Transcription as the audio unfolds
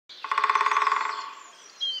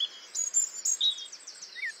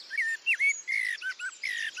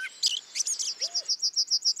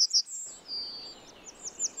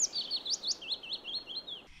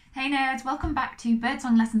Hey nerds, welcome back to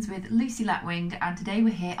Birdsong Lessons with Lucy Lapwing, and today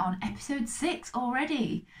we're here on episode 6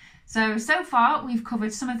 already. So far we've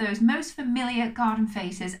covered some of those most familiar garden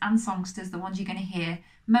faces and songsters, the ones you're going to hear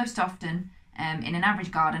most often in an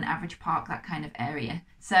average garden, average park, that kind of area.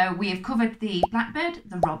 So we have covered the blackbird,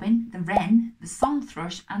 the robin, the wren, the song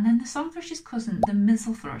thrush, and then the song thrush's cousin, the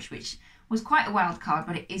missel thrush, which was quite a wild card,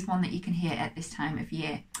 but it is one that you can hear at this time of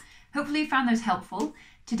year. Hopefully you found those helpful.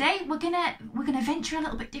 Today we're gonna venture a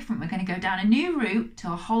little bit different. We're gonna go down a new route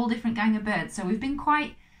to a whole different gang of birds. So we've been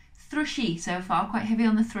quite thrushy so far, quite heavy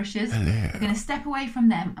on the thrushes. Hello. We're gonna step away from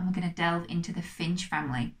them and we're gonna delve into the finch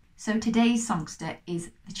family. So today's songster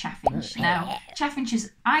is the chaffinch. Now,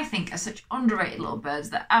 chaffinches, I think, are such underrated little birds.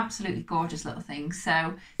 They're absolutely gorgeous little things.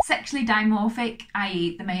 So sexually dimorphic,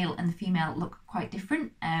 i.e. the male and the female look quite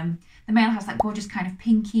different. The male has that gorgeous kind of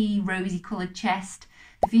pinky, rosy coloured chest.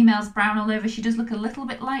 The female's brown all over. She does look a little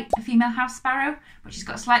bit like a female house sparrow, but she's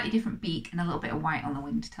got a slightly different beak and a little bit of white on the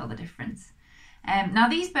wing to tell the difference. Now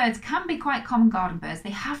these birds can be quite common garden birds.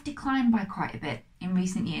 They have declined by quite a bit in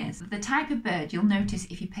recent years. The type of bird you'll notice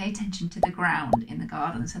if you pay attention to the ground in the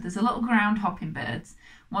garden. So there's a little ground hopping birds,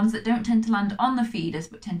 ones that don't tend to land on the feeders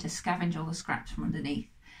but tend to scavenge all the scraps from underneath.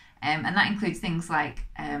 And that includes things like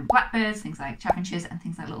blackbirds, things like chaffinches, and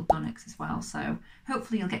things like little dunnocks as well. So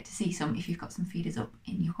hopefully you'll get to see some if you've got some feeders up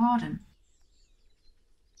in your garden.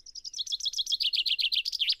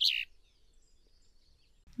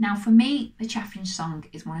 Now for me, the chaffinch song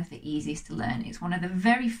is one of the easiest to learn. It's one of the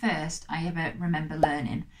very first I ever remember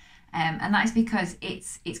learning. And that is because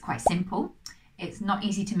it's quite simple. It's not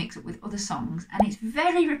easy to mix up with other songs, and it's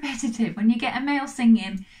very repetitive. When you get a male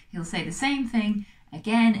singing, he'll say the same thing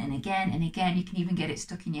again and again and again. You can even get it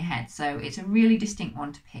stuck in your head. So it's a really distinct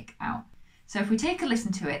one to pick out. So if we take a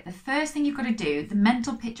listen to it, the first thing you've got to do, the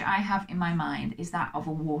mental picture I have in my mind is that of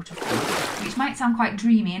a waterfall, which might sound quite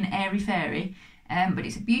dreamy and airy-fairy, but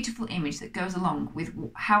it's a beautiful image that goes along with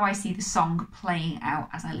how I see the song playing out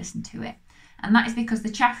as I listen to it. And that is because the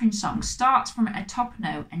chaffinch song starts from a top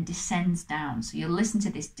note and descends down. So you'll listen to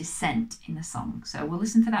this descent in the song. So we'll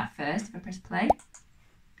listen for that first if I press play.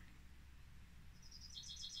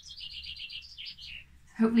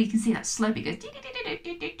 Hopefully you can see that slope. It goes.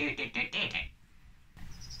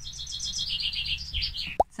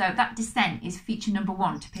 So that descent is feature number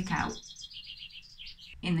 1 to pick out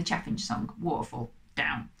in the chaffinch song, waterfall,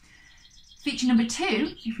 down. Feature number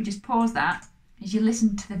 2, if we just pause that, is you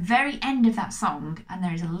listen to the very end of that song and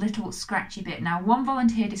there is a little scratchy bit. Now one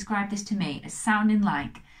volunteer described this to me as sounding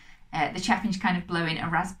like the chaffinch kind of blowing a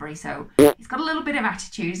raspberry. So it's got a little bit of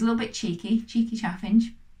attitude, it's a little bit cheeky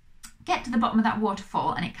chaffinch. Get to the bottom of that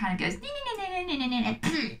waterfall and it kind of goes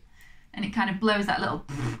and it kind of blows that little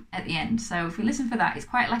at the end. So if we listen for that, it's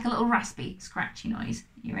quite like a little raspy, scratchy noise.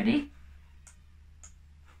 You ready?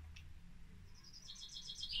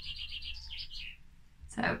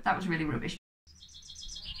 So that was really rubbish.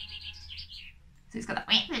 So it's got that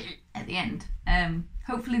at the end.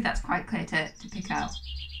 Hopefully that's quite clear to pick out.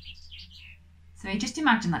 So you just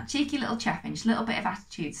imagine that cheeky little chaffinch, little bit of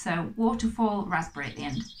attitude. So waterfall, raspberry at the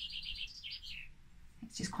end.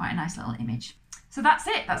 It's just quite a nice little image. So that's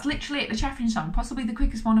it. That's literally it, the chaffinch song. Possibly the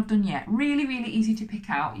quickest one I've done yet. Really, really easy to pick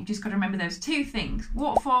out. You've just got to remember those 2 things.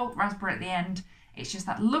 Waterfall, raspberry at the end. It's just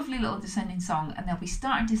that lovely little descending song, and they'll be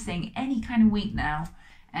starting to sing any kind of week now.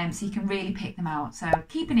 So you can really pick them out. So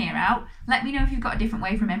keep an ear out. Let me know if you've got a different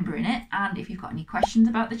way of remembering it, and if you've got any questions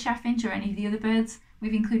about the chaffinch or any of the other birds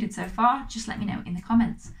we've included so far, just let me know in the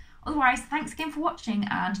comments. Otherwise, thanks again for watching,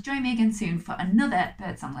 and join me again soon for another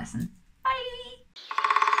birdsong lesson.